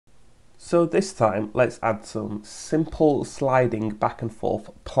So this time, let's add some simple sliding back and forth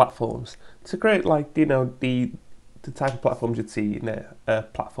platforms to create, like, the type of platforms you'd see in a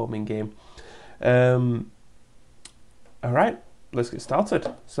platforming game. All right, let's get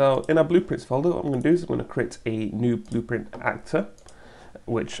started. So in our blueprints folder, what I'm going to do is I'm going to create a new blueprint actor,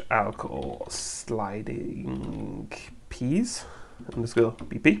 which I'll call sliding peas. I'm just going to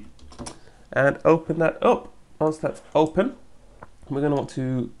BP and open that up. Once that's open, we're going to want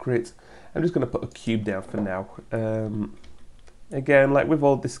to create, I'm just going to put a cube down for now. Again, like with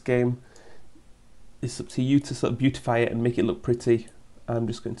all this game, it's up to you to sort of beautify it and make it look pretty. I'm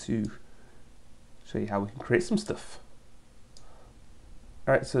just going to show you how we can create some stuff.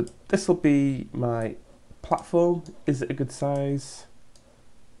 Alright, so this will be my platform. Is it a good size?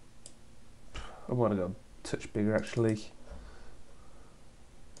 I want to go a touch bigger actually.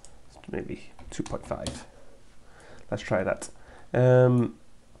 Maybe 2.5. Let's try that.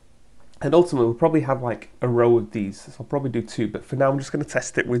 And ultimately we'll probably have like a row of these, so I'll probably do 2, but for now I'm just going to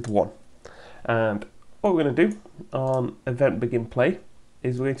test it with 1. And what we're going to do on event begin play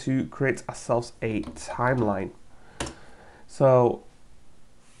is we're going to create ourselves a timeline. So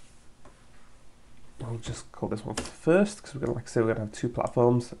I'll just call this one first because we're going to, like I say, we're going to have 2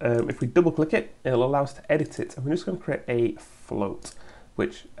 platforms. If we double click it, it'll allow us to edit it, and we're just going to create a float,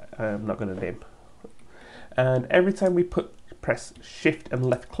 which I'm not going to name. And every time we press shift and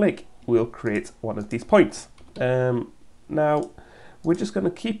left click, we'll create one of these points. Now we're just going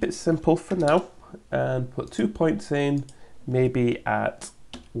to keep it simple for now and put 2 points in, maybe at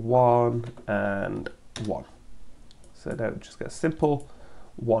 1 and 1. So now we just get a simple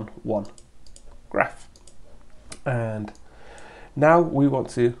 1, 1 graph. And now we want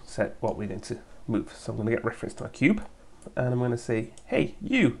to set what we're going to move. So I'm going to get reference to our cube, and I'm going to say, hey,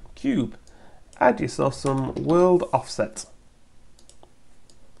 you, cube, add yourself some world offset.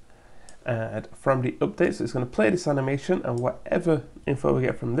 And from the update, so it's going to play this animation, and whatever info we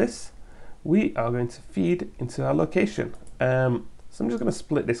get from this, we are going to feed into our location. So I'm just going to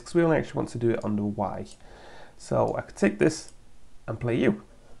split this because we only actually want to do it on the Y. So I could take this and play you.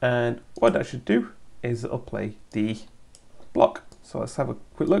 And what that should do is it'll play the block. So let's have a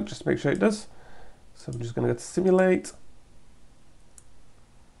quick look, just to make sure it does. So I'm just going to go to simulate.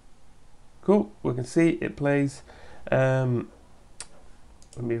 Cool, we can see it plays.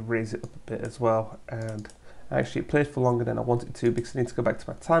 Let me raise it up a bit as well. And actually it played for longer than I wanted it to because I need to go back to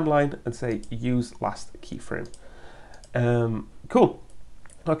my timeline and say use last keyframe. Cool.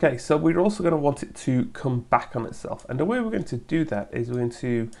 Okay, so we're also going to want it to come back on itself. And the way we're going to do that is we're going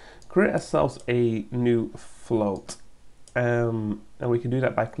to create ourselves a new float. And we can do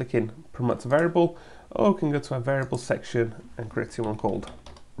that by clicking promote to variable, or we can go to our variable section and create one called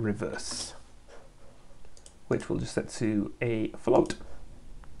reverse, which we'll just set to a float.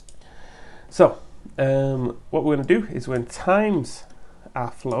 So what we're going to do is we're going to times our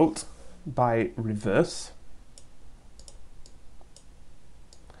float by reverse.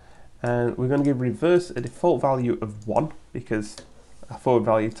 And we're going to give reverse a default value of 1 because our forward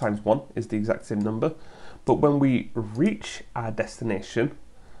value times 1 is the exact same number. But when we reach our destination,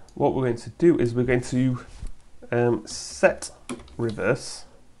 what we're going to do is we're going to set reverse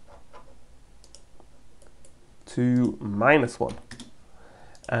to -1.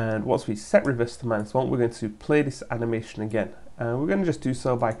 And once we set reverse to -1, we're going to play this animation again. And we're going to just do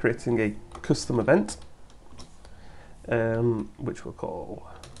so by creating a custom event, which we'll call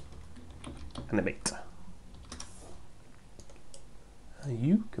animate. And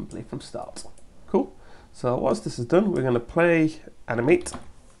you can play from start. Cool. So once this is done, we're going to play animate,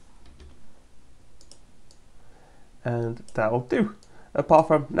 and that'll do. Apart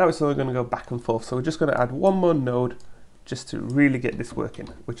from now, it's only going to go back and forth. So we're just going to add one more node just to really get this working,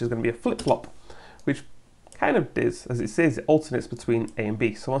 which is going to be a flip-flop, which kind of does, as it says, it alternates between A and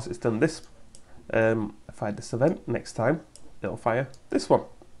B. So once it's done this, fire this event, next time it'll fire this one.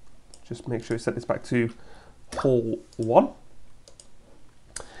 Just make sure you set this back to hole 1.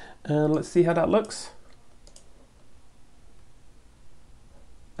 And let's see how that looks.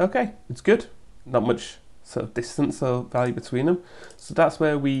 Okay, it's good. Not much sort of distance or value between them. So that's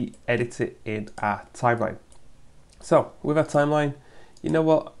where we edit it in our timeline. So with our timeline, you know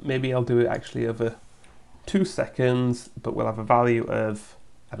what? Maybe I'll do it actually over 2 seconds, but we'll have a value of,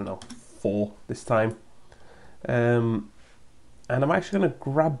 I don't know, 4 this time. And I'm actually going to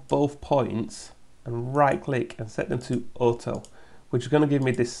grab both points and right click and set them to auto, which is going to give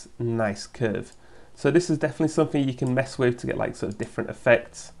me this nice curve. So this is definitely something you can mess with to get like sort of different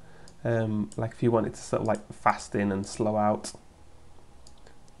effects. Like if you wanted to sort of like fast in and slow out,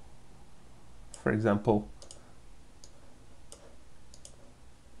 for example.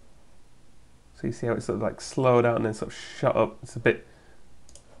 So you see how it's sort of like slowed down and then sort of shot up. It's a bit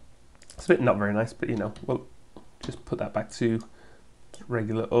not very nice, but you know, we'll just put that back to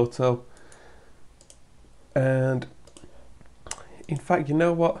regular auto. And in fact, you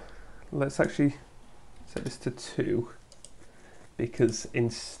know what? Let's actually set this to 2, because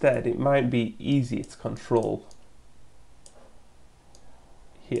instead it might be easier to control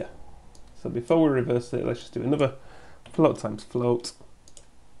here. So before we reverse it, let's just do another float times float.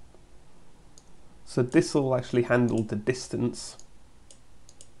 So this will actually handle the distance.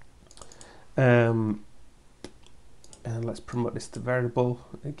 And let's promote this to variable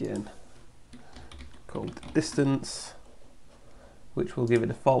again, called distance, which will give a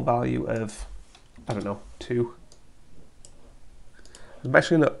default value of, I don't know, 2. I'm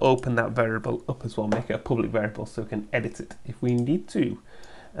actually going to open that variable up as well, make it a public variable so we can edit it if we need to.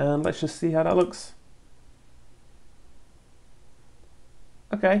 And let's just see how that looks.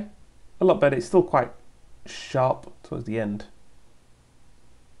 Okay, a lot better. It's still quite sharp towards the end.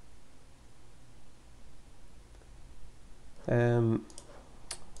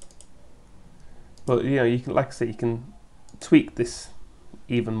 But you know, you can, like I say, you can tweak this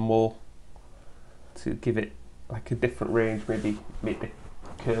even more to give it like a different range, maybe make the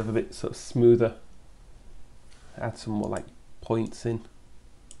curve a bit sort of smoother, add some more like points in.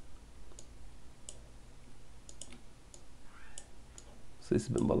 So it's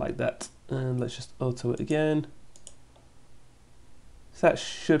a bit more like that, and let's just auto it again. So that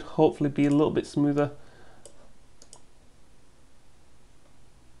should hopefully be a little bit smoother.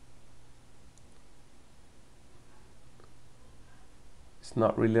 It's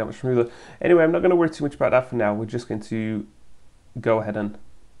not really that much smoother. Anyway, I'm not going to worry too much about that for now. We're just going to go ahead and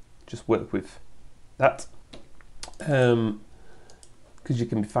just work with that, because you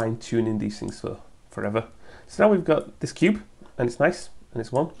can be fine-tuning these things for forever. So now we've got this cube, and it's nice, and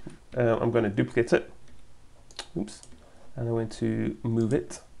it's 1. I'm going to duplicate it. Oops. And I'm going to move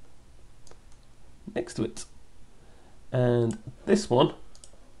it next to it. And this one,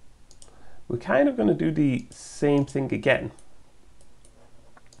 we're kind of going to do the same thing again.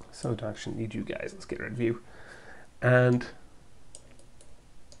 So I don't actually need you guys. Let's get rid of you. And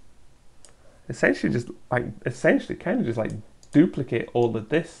essentially kind of just like duplicate all of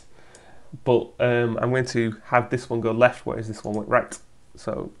this. But I'm going to have this one go left, whereas this one went right.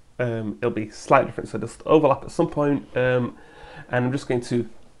 So it'll be slightly different. So just overlap at some point. And I'm just going to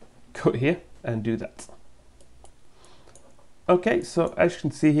cut here and do that. Okay, so as you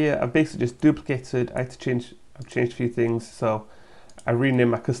can see here, I've basically just duplicated. I've changed a few things. So I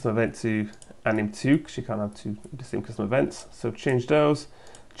renamed my custom event to anim2 because you can't have 2 the same custom events. So change those,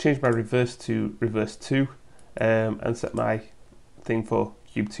 change my reverse to reverse2, and set my thing for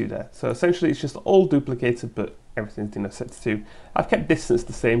cube2 there. So essentially it's just all duplicated, but everything's set to 2. I've kept distance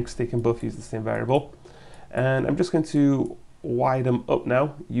the same because they can both use the same variable. And I'm just going to widen them up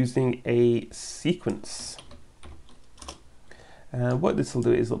now using a sequence. And what this will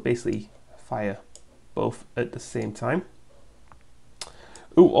do is it'll basically fire both at the same time.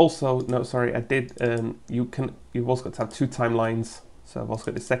 Oh, also, no, sorry, I did, you've also got to have 2 timelines. So I've also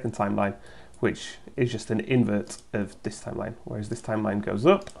got the second timeline, which is just an invert of this timeline. Whereas this timeline goes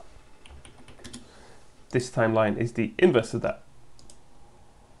up, this timeline is the inverse of that.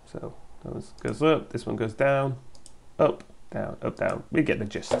 So this goes up, this one goes down, up, down, up, down. We get the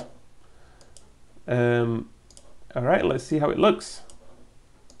gist. All right, let's see how it looks.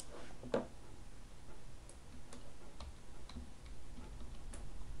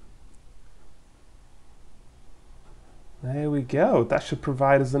 There we go. That should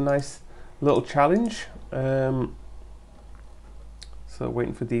provide us a nice little challenge. So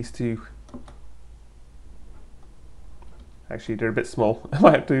waiting for these to... Actually, they're a bit small. I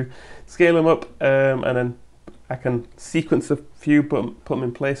might have to scale them up, and then I can sequence a few, put them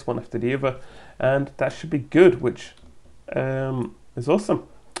in place one after the other, and that should be good, which is awesome.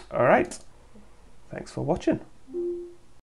 All right. Thanks for watching.